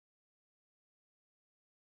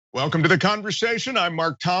Welcome to the conversation. I'm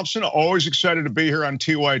Mark Thompson, always excited to be here on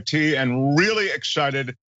TYT and really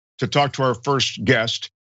excited to talk to our first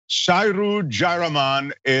guest. Saru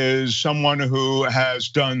Jayaraman is someone who has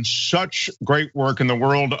done such great work in the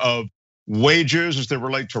world of wages as they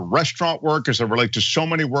relate to restaurant work, as they relate to so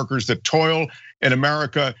many workers that toil in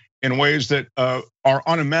America in ways that are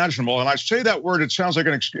unimaginable. And I say that word, it sounds like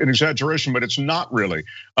an exaggeration, but it's not really.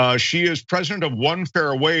 She is president of One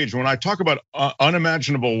Fair Wage. When I talk about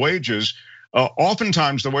unimaginable wages,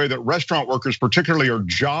 oftentimes the way that restaurant workers particularly are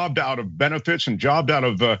jobbed out of benefits and jobbed out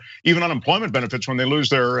of even unemployment benefits when they lose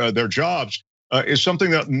their jobs is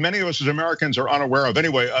something that many of us as Americans are unaware of.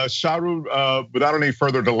 Anyway, Saru, without any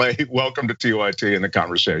further delay, welcome to TYT and the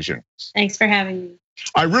conversation. Thanks for having me.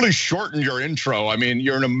 I really shortened your intro. I mean,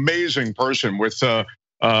 you're an amazing person with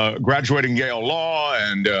graduating Yale Law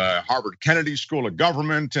and Harvard Kennedy School of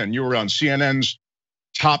Government, and you were on CNN's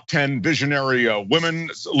top 10 visionary women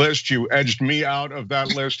list. You edged me out of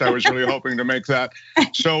that list. I was really hoping to make that.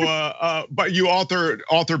 So, but you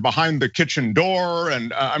author Behind the Kitchen Door,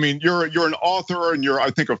 and I mean, you're an author, and you're,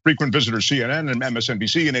 I think, a frequent visitor to CNN and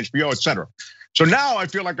MSNBC and HBO, et cetera. So now I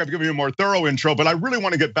feel like I've given you a more thorough intro, but I really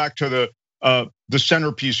want to get back to the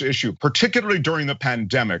centerpiece issue, particularly during the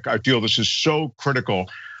pandemic. I feel this is so critical.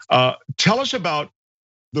 Tell us about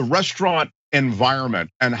the restaurant environment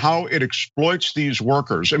and how it exploits these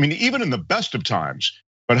workers. I mean, even in the best of times,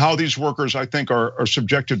 but how these workers, I think, are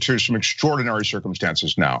subjected to some extraordinary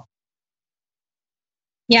circumstances now.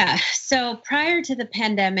 Yeah, so prior to the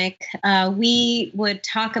pandemic, we would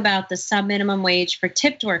talk about the sub-minimum wage for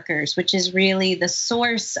tipped workers, which is really the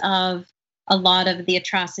source of a lot of the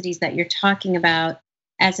atrocities that you're talking about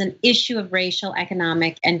as an issue of racial,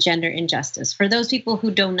 economic, and gender injustice. For those people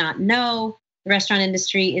who do not know, the restaurant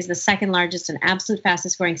industry is the second largest and absolute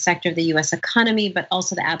fastest growing sector of the US economy, but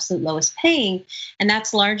also the absolute lowest paying. And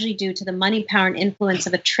that's largely due to the money, power, and influence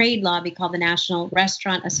of a trade lobby called the National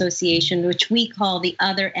Restaurant Association, which we call the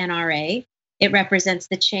other NRA. It represents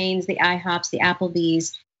the chains, the IHOPs, the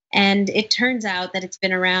Applebee's. And it turns out that it's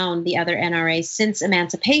been around, the other NRA, since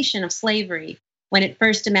emancipation of slavery, when it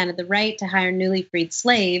first demanded the right to hire newly freed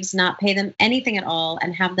slaves, not pay them anything at all,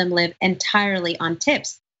 and have them live entirely on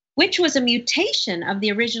tips, which was a mutation of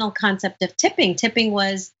the original concept of tipping. Tipping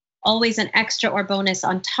was always an extra or bonus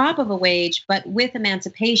on top of a wage, but with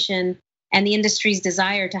emancipation and the industry's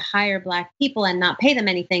desire to hire Black people and not pay them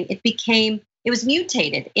anything, it was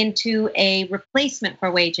mutated into a replacement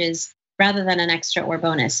for wages rather than an extra or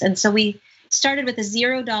bonus. And so we started with a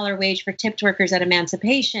 $0 wage for tipped workers at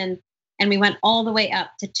emancipation, and we went all the way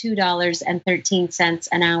up to $2.13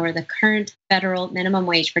 an hour, the current federal minimum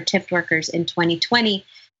wage for tipped workers in 2020.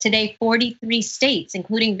 Today, 43 states,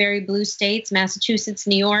 including very blue states, Massachusetts,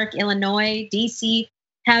 New York, Illinois, DC,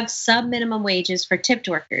 have sub-minimum wages for tipped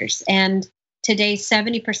workers. And today,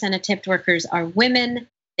 70% of tipped workers are women.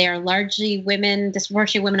 They are largely women,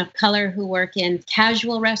 disproportionately women of color who work in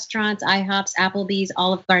casual restaurants, IHOPs, Applebee's,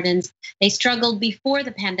 Olive Gardens. They struggled before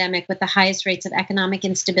the pandemic with the highest rates of economic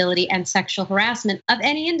instability and sexual harassment of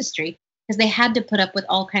any industry, because they had to put up with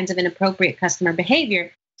all kinds of inappropriate customer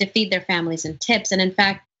behavior to feed their families in tips. And in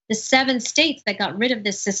fact, the 7 states that got rid of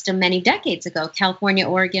this system many decades ago, California,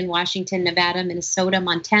 Oregon, Washington, Nevada, Minnesota,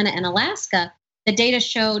 Montana, and Alaska, the data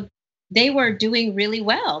showed they were doing really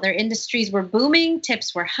well. Their industries were booming,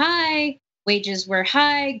 tips were high, wages were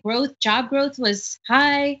high, job growth was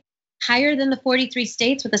high, higher than the 43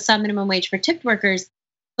 states with a sub-minimum wage for tipped workers.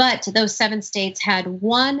 But those 7 states had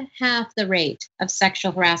 1/2 the rate of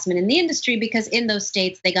sexual harassment in the industry, because in those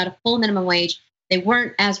states, they got a full minimum wage. They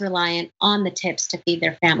weren't as reliant on the tips to feed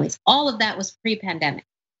their families. All of that was pre-pandemic.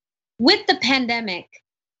 With the pandemic,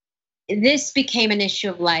 this became an issue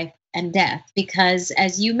of life and death, because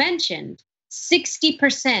as you mentioned,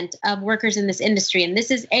 60% of workers in this industry, and this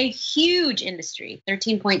is a huge industry,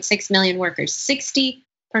 13.6 million workers, 60%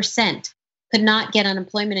 could not get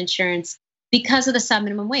unemployment insurance because of the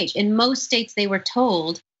sub-minimum wage. In most states, they were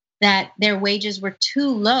told that their wages were too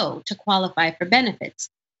low to qualify for benefits.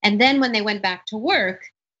 And then when they went back to work,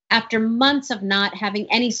 after months of not having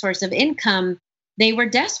any source of income, they were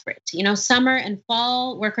desperate. Summer and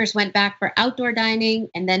fall, workers went back for outdoor dining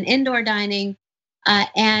and then indoor dining.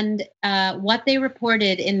 And what they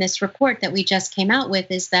reported in this report that we just came out with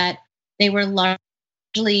is that they were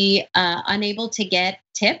largely unable to get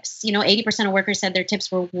tips. 80% of workers said their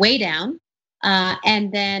tips were way down.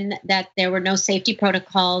 And then that there were no safety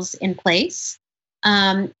protocols in place.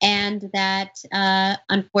 And that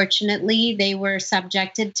unfortunately they were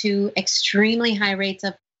subjected to extremely high rates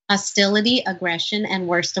of hostility, aggression, and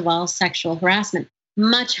worst of all, sexual harassment.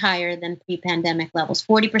 much higher than pre-pandemic levels.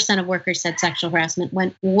 40% of workers said sexual harassment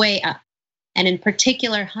went way up. And in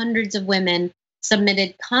particular, hundreds of women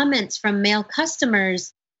submitted comments from male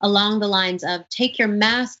customers along the lines of, take your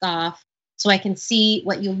mask off so I can see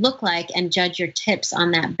what you look like and judge your tips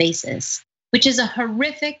on that basis, which is a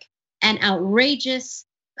horrific and outrageous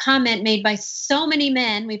comment made by so many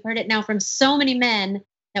men. We've heard it now from so many men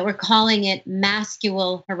that we're calling it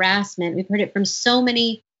masculine harassment. We've heard it from so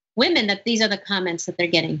many women that these are the comments that they're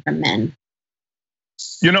getting from men.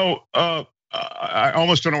 I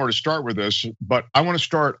almost don't know where to start with this, but I want to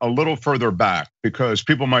start a little further back because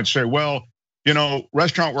people might say, well,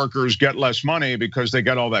 restaurant workers get less money because they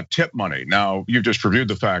get all that tip money. Now, you've just reviewed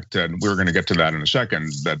the fact, and we're going to get to that in a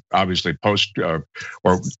second, that obviously post or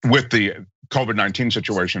with the COVID-19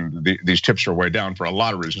 situation, these tips are way down for a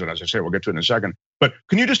lot of reasons. And as I say, we'll get to it in a second. But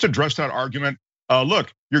can you just address that argument?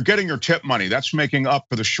 Look, you're getting your tip money. That's making up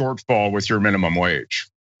for the shortfall with your minimum wage.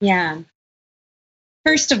 Yeah.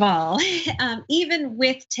 First of all, even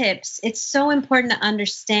with tips, it's so important to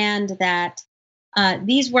understand that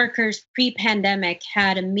these workers pre-pandemic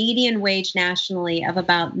had a median wage nationally of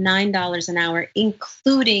about $9 an hour,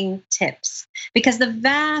 including tips, because the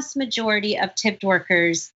vast majority of tipped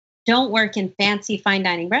workers don't work in fancy fine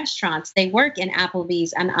dining restaurants. They work in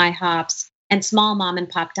Applebee's and IHOPs and small mom and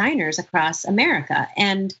pop diners across America.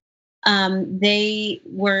 And they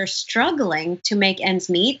were struggling to make ends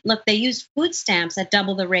meet. Look, they used food stamps at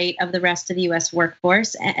double the rate of the rest of the US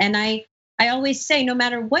workforce. And I always say, no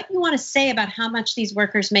matter what you want to say about how much these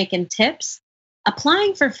workers make in tips,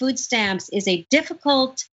 applying for food stamps is a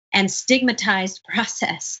difficult and stigmatized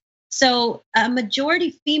process. So a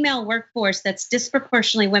majority female workforce that's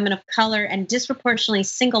disproportionately women of color and disproportionately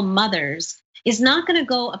single mothers is not going to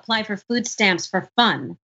go apply for food stamps for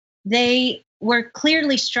fun. They were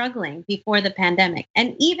clearly struggling before the pandemic.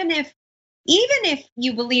 And even if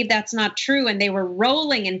you believe that's not true and they were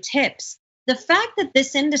rolling in tips, the fact that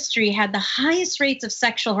this industry had the highest rates of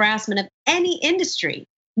sexual harassment of any industry,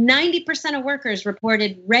 90% of workers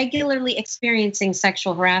reported regularly experiencing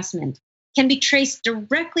sexual harassment, can be traced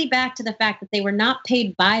directly back to the fact that they were not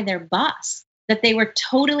paid by their boss, that they were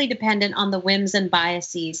totally dependent on the whims and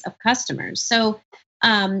biases of customers. So,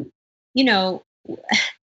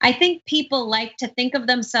 I think people like to think of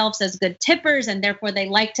themselves as good tippers, and therefore they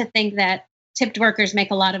like to think that tipped workers make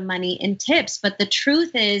a lot of money in tips. But the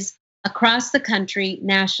truth is, across the country,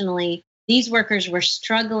 nationally, these workers were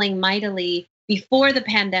struggling mightily before the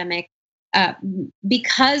pandemic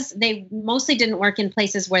because they mostly didn't work in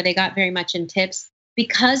places where they got very much in tips.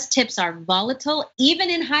 Because tips are volatile, even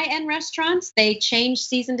in high-end restaurants, they change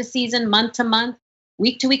season to season, month to month,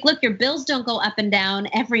 week to week. Look, your bills don't go up and down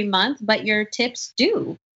every month, but your tips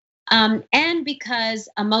do. And because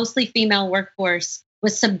a mostly female workforce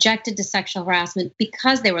was subjected to sexual harassment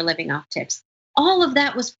because they were living off tips. All of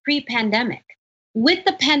that was pre-pandemic. With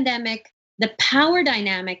the pandemic, the power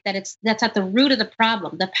dynamic that's at the root of the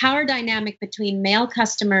problem, the power dynamic between male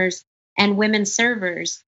customers and women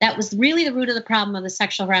servers, that was really the root of the problem of the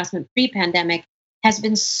sexual harassment pre-pandemic, has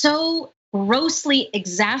been so grossly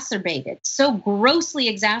exacerbated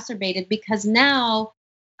because now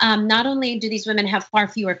not only do these women have far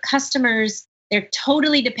fewer customers, they're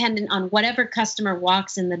totally dependent on whatever customer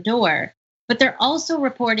walks in the door, but they're also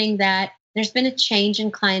reporting that there's been a change in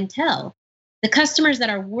clientele. The customers that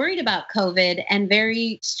are worried about COVID and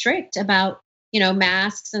very strict about,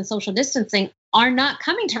 masks and social distancing are not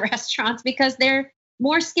coming to restaurants because they're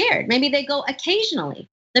more scared. Maybe they go occasionally.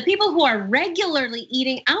 The people who are regularly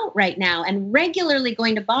eating out right now and regularly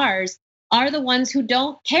going to bars are the ones who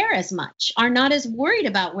don't care as much, are not as worried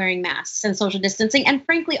about wearing masks and social distancing, and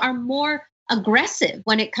frankly are more aggressive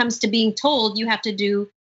when it comes to being told you have to do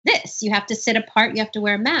this, you have to sit apart, you have to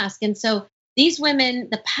wear a mask. And so these women,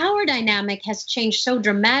 the power dynamic has changed so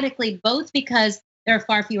dramatically, both because there are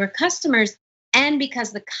far fewer customers and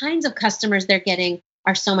because the kinds of customers they're getting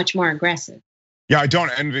are so much more aggressive. Yeah, I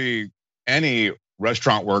don't envy any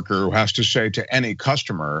restaurant worker who has to say to any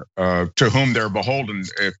customer to whom they're beholden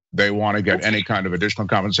if they want to get any kind of additional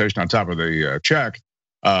compensation on top of the check.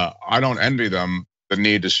 I don't envy them the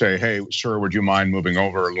need to say, hey, sir, would you mind moving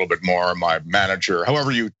over a little bit more? My manager,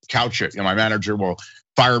 however you couch it, my manager will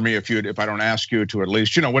fire me if I don't ask you to at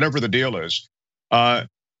least, whatever the deal is.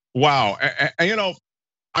 Wow, and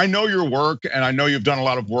I know your work, and I know you've done a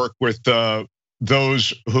lot of work with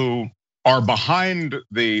those who are behind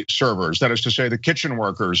the servers, that is to say, the kitchen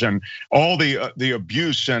workers and all the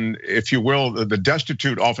abuse and, if you will, the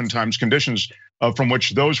destitute, oftentimes, conditions from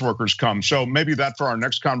which those workers come. So maybe that for our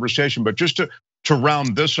next conversation. But just to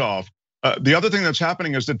round this off, the other thing that's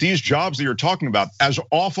happening is that these jobs that you're talking about, as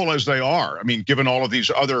awful as they are, I mean, given all of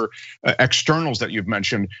these other externals that you've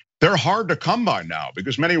mentioned, they're hard to come by now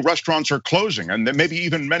because many restaurants are closing, and then maybe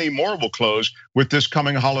even many more will close with this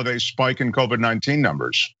coming holiday spike in COVID-19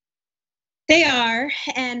 numbers. They are,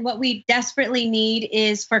 and what we desperately need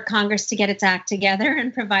is for Congress to get its act together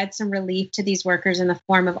and provide some relief to these workers in the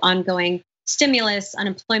form of ongoing stimulus,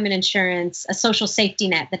 unemployment insurance, a social safety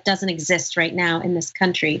net that doesn't exist right now in this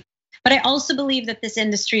country. But I also believe that this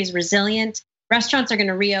industry is resilient. Restaurants are going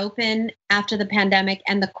to reopen after the pandemic.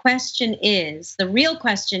 And the real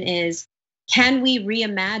question is, can we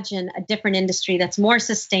reimagine a different industry that's more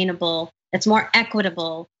sustainable, that's more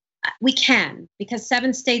equitable? We can, because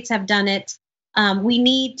 7 states have done it. We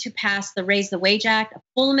need to pass the Raise the Wage Act, a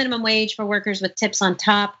full minimum wage for workers with tips on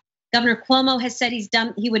top. Governor Cuomo has said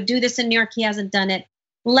he would do this in New York. He hasn't done it.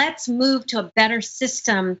 Let's move to a better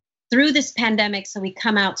system through this pandemic so we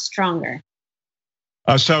come out stronger.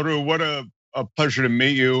 Saru, what a pleasure to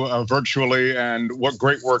meet you virtually, and what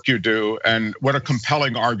great work you do, and what a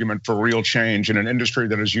compelling argument for real change in an industry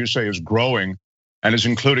that, as you say, is growing and is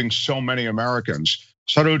including so many Americans.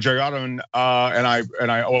 Saru Jayaraman,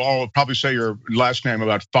 and I'll probably say your last name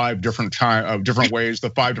about 5 different ways, the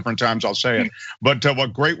 5 different times I'll say it. But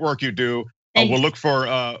what great work you do. We'll look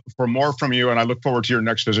for more from you, and I look forward to your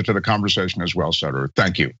next visit to the conversation as well, Saru.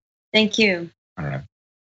 Thank you. Thank you. All right.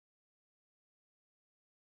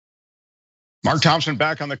 Mark Thompson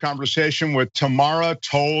back on the conversation with Tamara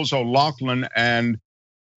Toles O'Loughlin, and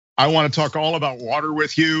I want to talk all about water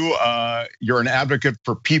with you. You're an advocate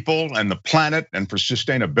for people and the planet and for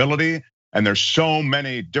sustainability, and there's so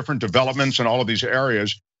many different developments in all of these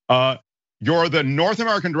areas. You're the North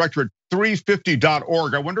American director at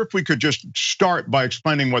 350.org. I wonder if we could just start by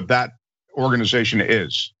explaining what that organization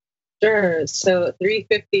is. Sure. So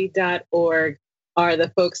 350.org are the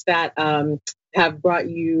folks that have brought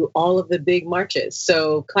you all of the big marches.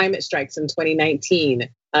 So climate strikes in 2019,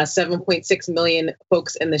 7.6 million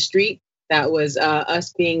folks in the street. That was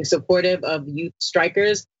us being supportive of youth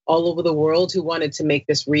strikers all over the world who wanted to make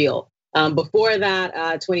this real. Before that,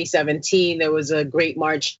 2017, there was a great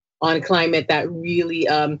march on climate that really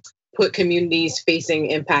put communities facing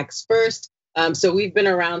impacts first. So we've been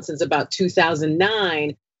around since about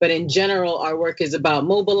 2009. But in general, our work is about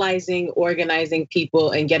mobilizing, organizing people,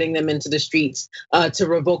 and getting them into the streets to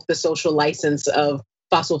revoke the social license of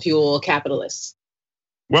fossil fuel capitalists.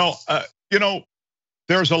 Well,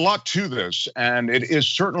 there's a lot to this, and it is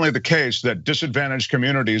certainly the case that disadvantaged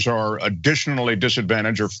communities are additionally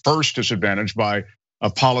disadvantaged or first disadvantaged by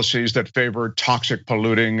policies that favor toxic,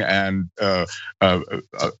 polluting, and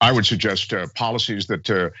I would suggest policies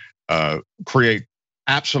that create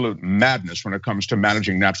absolute madness when it comes to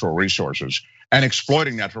managing natural resources and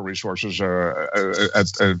exploiting natural resources for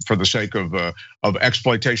the sake of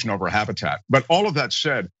exploitation over habitat. But all of that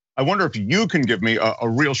said, I wonder if you can give me a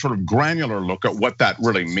real sort of granular look at what that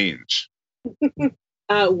really means.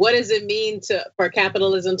 What does it mean for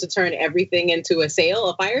capitalism to turn everything into a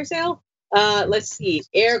fire sale? Let's see,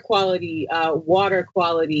 air quality, water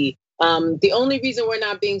quality. The only reason we're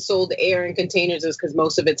not being sold air in containers is because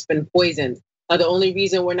most of it's been poisoned. The only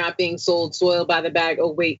reason we're not being sold soil by the bag,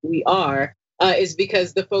 oh wait, we are, is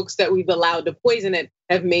because the folks that we've allowed to poison it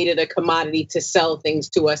have made it a commodity to sell things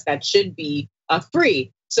to us that should be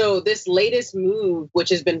free. So this latest move, which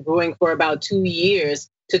has been brewing for about 2 years,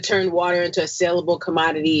 to turn water into a saleable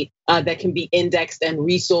commodity that can be indexed and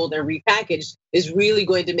resold and repackaged, is really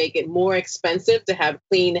going to make it more expensive to have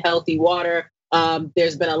clean, healthy water.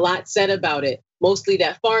 There's been a lot said about it. Mostly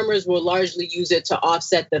that farmers will largely use it to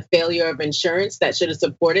offset the failure of insurance that should have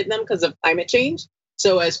supported them because of climate change.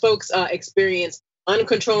 So as folks experience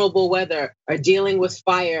uncontrollable weather, are dealing with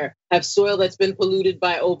fire, have soil that's been polluted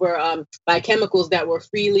by chemicals that were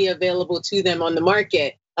freely available to them on the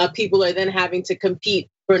market, people are then having to compete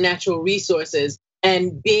for natural resources,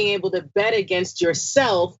 and being able to bet against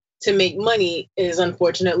yourself to make money is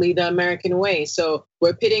unfortunately the American way. So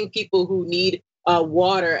we're pitting people who need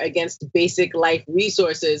water against basic life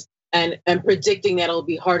resources and predicting that it'll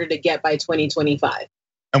be harder to get by 2025.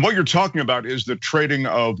 And what you're talking about is the trading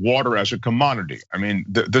of water as a commodity. I mean,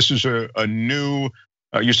 this is a new,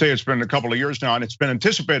 you say it's been a couple of years now, and it's been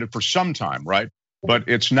anticipated for some time, right? But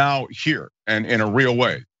it's now here and in a real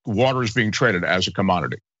way. Water is being traded as a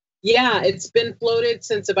commodity. Yeah, it's been floated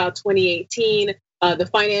since about 2018. The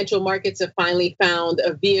financial markets have finally found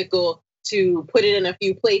a vehicle to put it in a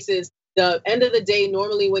few places. The end of the day,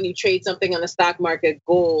 normally when you trade something on the stock market,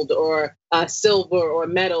 gold or silver or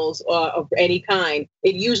metals or of any kind,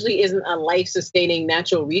 it usually isn't a life-sustaining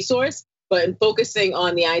natural resource. but in focusing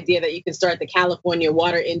on the idea that you can start the California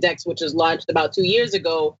Water Index, which was launched about 2 years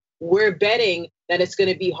ago, we're betting that it's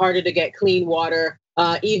going to be harder to get clean water,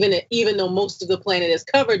 even though most of the planet is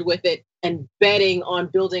covered with it, and betting on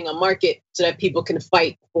building a market so that people can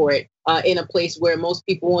fight for it in a place where most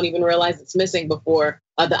people won't even realize it's missing before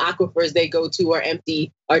the aquifers they go to are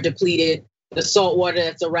empty, are depleted. The salt water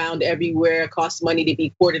that's around everywhere costs money to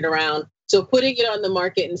be ported around. So putting it on the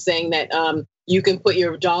market and saying that you can put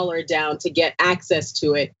your dollar down to get access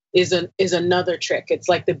to it is another trick. It's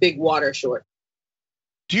like the big water short.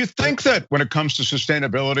 Do you think that when it comes to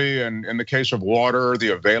sustainability and in the case of water, the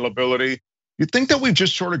availability, you think that we've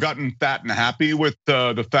just sort of gotten fat and happy with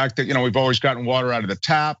the fact that we've always gotten water out of the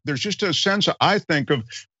tap? There's just a sense, I think, of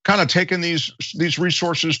kind of taking these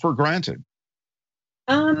resources for granted.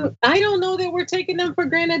 I don't know that we're taking them for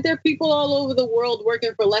granted. There are people all over the world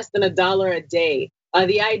working for less than $1 a day.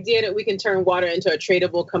 The idea that we can turn water into a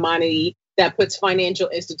tradable commodity that puts financial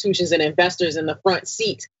institutions and investors in the front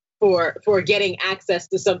seat for getting access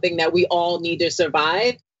to something that we all need to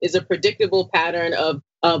survive is a predictable pattern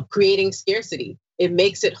of creating scarcity. It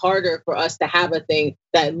makes it harder for us to have a thing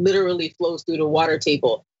that literally flows through the water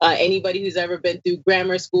table. Anybody who's ever been through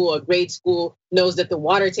grammar school or grade school knows that the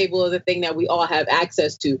water table is a thing that we all have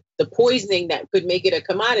access to. The poisoning that could make it a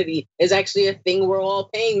commodity is actually a thing we're all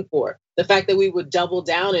paying for. The fact that we would double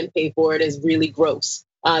down and pay for it is really gross.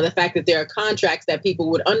 The fact that there are contracts that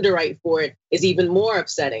people would underwrite for it is even more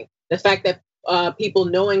upsetting. The fact that people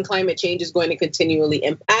knowing climate change is going to continually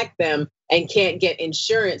impact them and can't get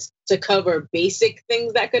insurance to cover basic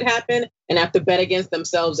things that could happen and have to bet against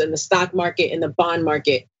themselves in the stock market and the bond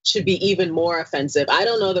market should be even more offensive. I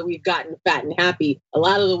don't know that we've gotten fat and happy. A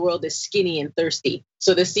lot of the world is skinny and thirsty.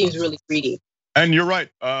 So this seems really greedy. And you're right.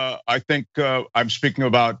 I think I'm speaking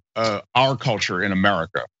about our culture in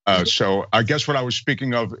America. So I guess what I was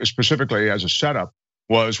speaking of specifically as a setup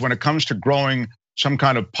was when it comes to growing some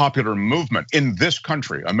kind of popular movement in this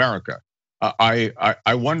country, America.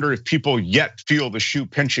 I wonder if people yet feel the shoe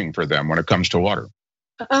pinching for them when it comes to water.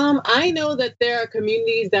 I know that there are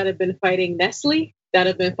communities that have been fighting Nestle, that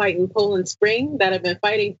have been fighting Poland Spring, that have been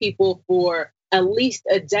fighting people for at least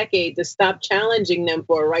a decade to stop challenging them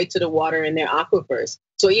for a right to the water in their aquifers.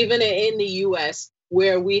 So even in the US,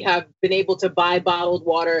 where we have been able to buy bottled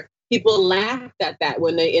water, people laughed at that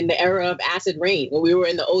when in the era of acid rain, when we were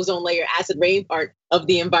in the ozone layer acid rain part of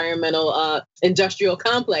the environmental industrial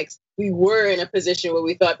complex, we were in a position where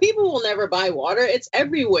we thought people will never buy water. It's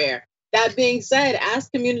everywhere. That being said, ask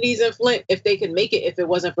communities in Flint if they could make it if it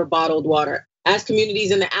wasn't for bottled water. Ask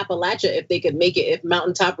communities in the Appalachia if they could make it if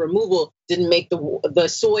mountaintop removal didn't make the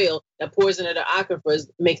soil that pours into the aquifers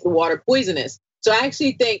make the water poisonous. So I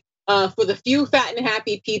actually think for the few fat and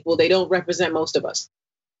happy people, they don't represent most of us.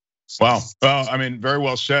 Wow. Well, I mean, very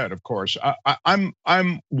well said, of course. I'm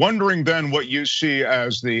wondering then what you see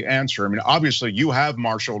as the answer. I mean, obviously you have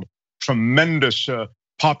marshaled tremendous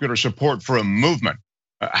popular support for a movement.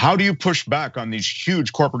 How do you push back on these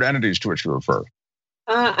huge corporate entities to which you refer?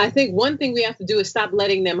 I think one thing we have to do is stop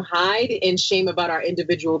letting them hide in shame about our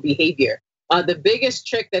individual behavior. The biggest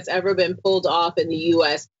trick that's ever been pulled off in the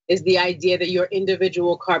US is the idea that your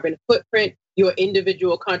individual carbon footprint, your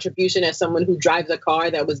individual contribution as someone who drives a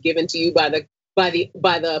car that was given to you by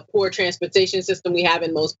the poor transportation system we have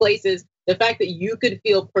in most places, the fact that you could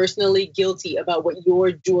feel personally guilty about what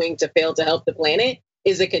you're doing to fail to help the planet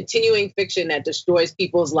is a continuing fiction that destroys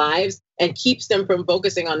people's lives and keeps them from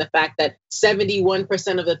focusing on the fact that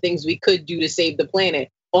 71% of the things we could do to save the planet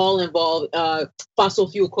all involve fossil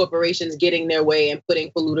fuel corporations getting their way and putting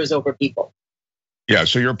polluters over people. Yeah,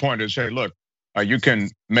 so your point is, hey, look, you can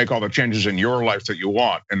make all the changes in your life that you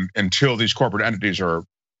want, and until these corporate entities are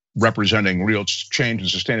representing real change and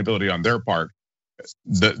sustainability on their part,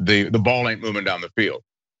 the ball ain't moving down the field.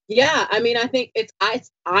 Yeah, I mean, I think I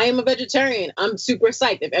am a vegetarian. I'm super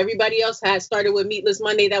psyched. If everybody else had started with Meatless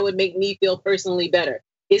Monday, that would make me feel personally better.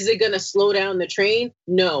 Is it gonna slow down the train?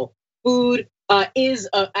 No. Food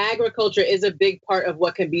agriculture is a big part of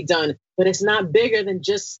what can be done, but it's not bigger than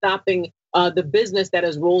just stopping the business that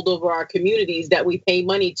has rolled over our communities that we pay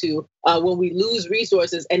money to when we lose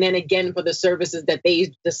resources, and then again for the services that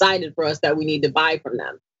they decided for us that we need to buy from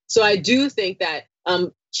them. So I do think that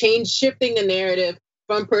shifting the narrative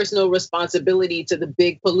from personal responsibility to the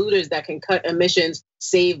big polluters that can cut emissions,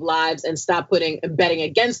 save lives, and stop betting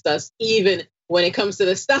against us, even when it comes to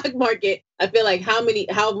the stock market. I feel like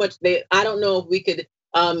I don't know if we could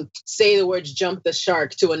say the words jump the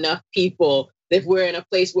shark to enough people if we're in a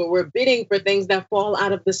place where we're bidding for things that fall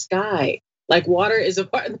out of the sky. Like water is a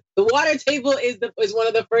part, the water table is one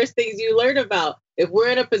of the first things you learn about. If we're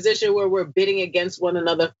in a position where we're bidding against one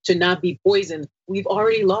another to not be poisoned, we've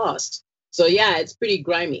already lost. So yeah, it's pretty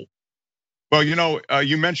grimy. Well,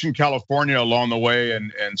 you mentioned California along the way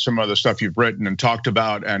and some of the stuff you've written and talked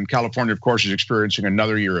about. And California, of course, is experiencing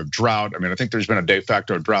another year of drought. I mean, I think there's been a de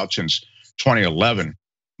facto drought since 2011.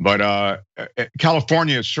 But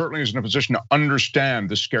California certainly is in a position to understand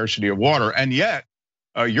the scarcity of water. And yet,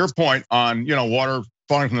 your point on water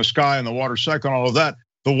falling from the sky and the water cycle and all of that,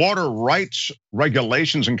 the water rights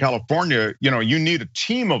regulations in California, you need a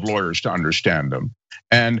team of lawyers to understand them.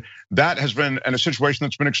 And that has been in a situation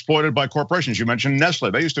that's been exploited by corporations. You mentioned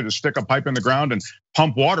Nestle. They used to just stick a pipe in the ground and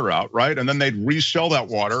pump water out, right? And then they'd resell that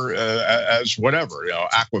water as whatever,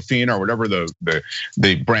 Aquafina or whatever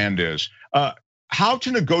the brand is. How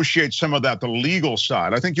to negotiate some of that, the legal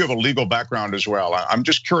side? I think you have a legal background as well. I'm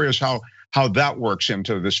just curious how that works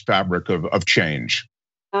into this fabric of change.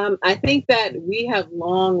 I think that we have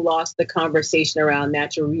long lost the conversation around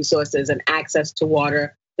natural resources and access to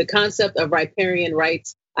water. The concept of riparian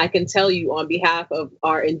rights, I can tell you on behalf of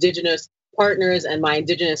our indigenous partners and my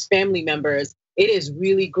indigenous family members, it is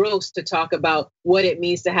really gross to talk about what it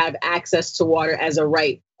means to have access to water as a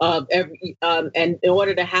right of and in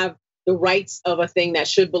order to have the rights of a thing that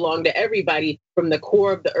should belong to everybody from the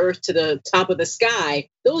core of the earth to the top of the sky.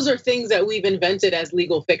 Those are things that we've invented as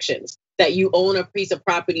legal fictions, that you own a piece of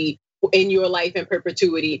property in your life in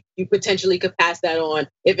perpetuity. You potentially could pass that on.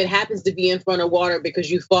 If it happens to be in front of water because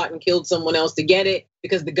you fought and killed someone else to get it,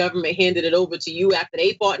 because the government handed it over to you after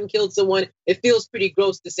they fought and killed someone, it feels pretty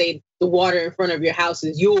gross to say the water in front of your house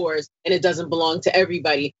is yours and it doesn't belong to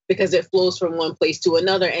everybody because it flows from one place to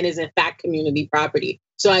another and is in fact community property.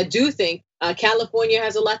 So I do think California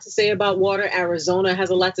has a lot to say about water. Arizona has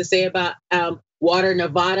a lot to say about water.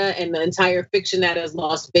 Nevada and the entire fiction that is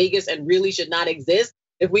Las Vegas and really should not exist.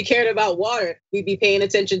 If we cared about water, we'd be paying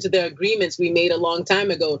attention to the agreements we made a long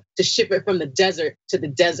time ago to ship it from the desert to the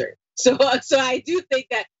desert. So I do think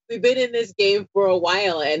that we've been in this game for a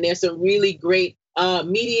while, and there's some really great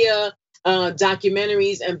media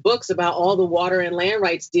documentaries and books about all the water and land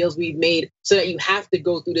rights deals we've made, so that you have to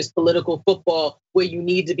go through this political football where you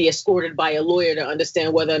need to be escorted by a lawyer to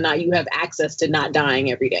understand whether or not you have access to not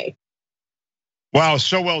dying every day. Wow,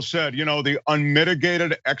 so well said. The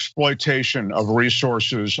unmitigated exploitation of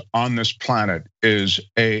resources on this planet is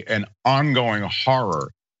an ongoing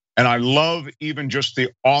horror. And I love even just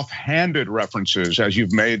the offhanded references, as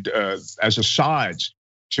you've made as asides,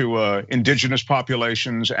 to indigenous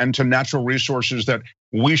populations and to natural resources that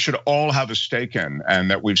we should all have a stake in,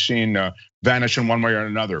 and that we've seen vanish in one way or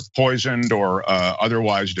another, poisoned or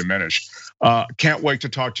otherwise diminished. Can't wait to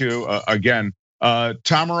talk to you again.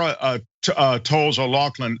 Tamara Toles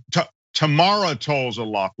O'Loughlin, Tamara Toles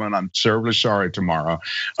O'Loughlin. I'm terribly sorry, Tamara.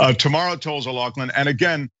 Tamara Toles O'Loughlin, and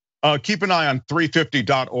again, keep an eye on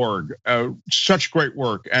 350.org. Such great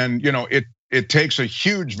work, and it takes a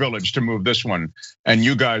huge village to move this one, and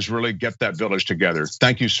you guys really get that village together.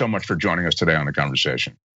 Thank you so much for joining us today on The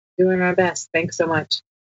Conversation. Doing our best. Thanks so much.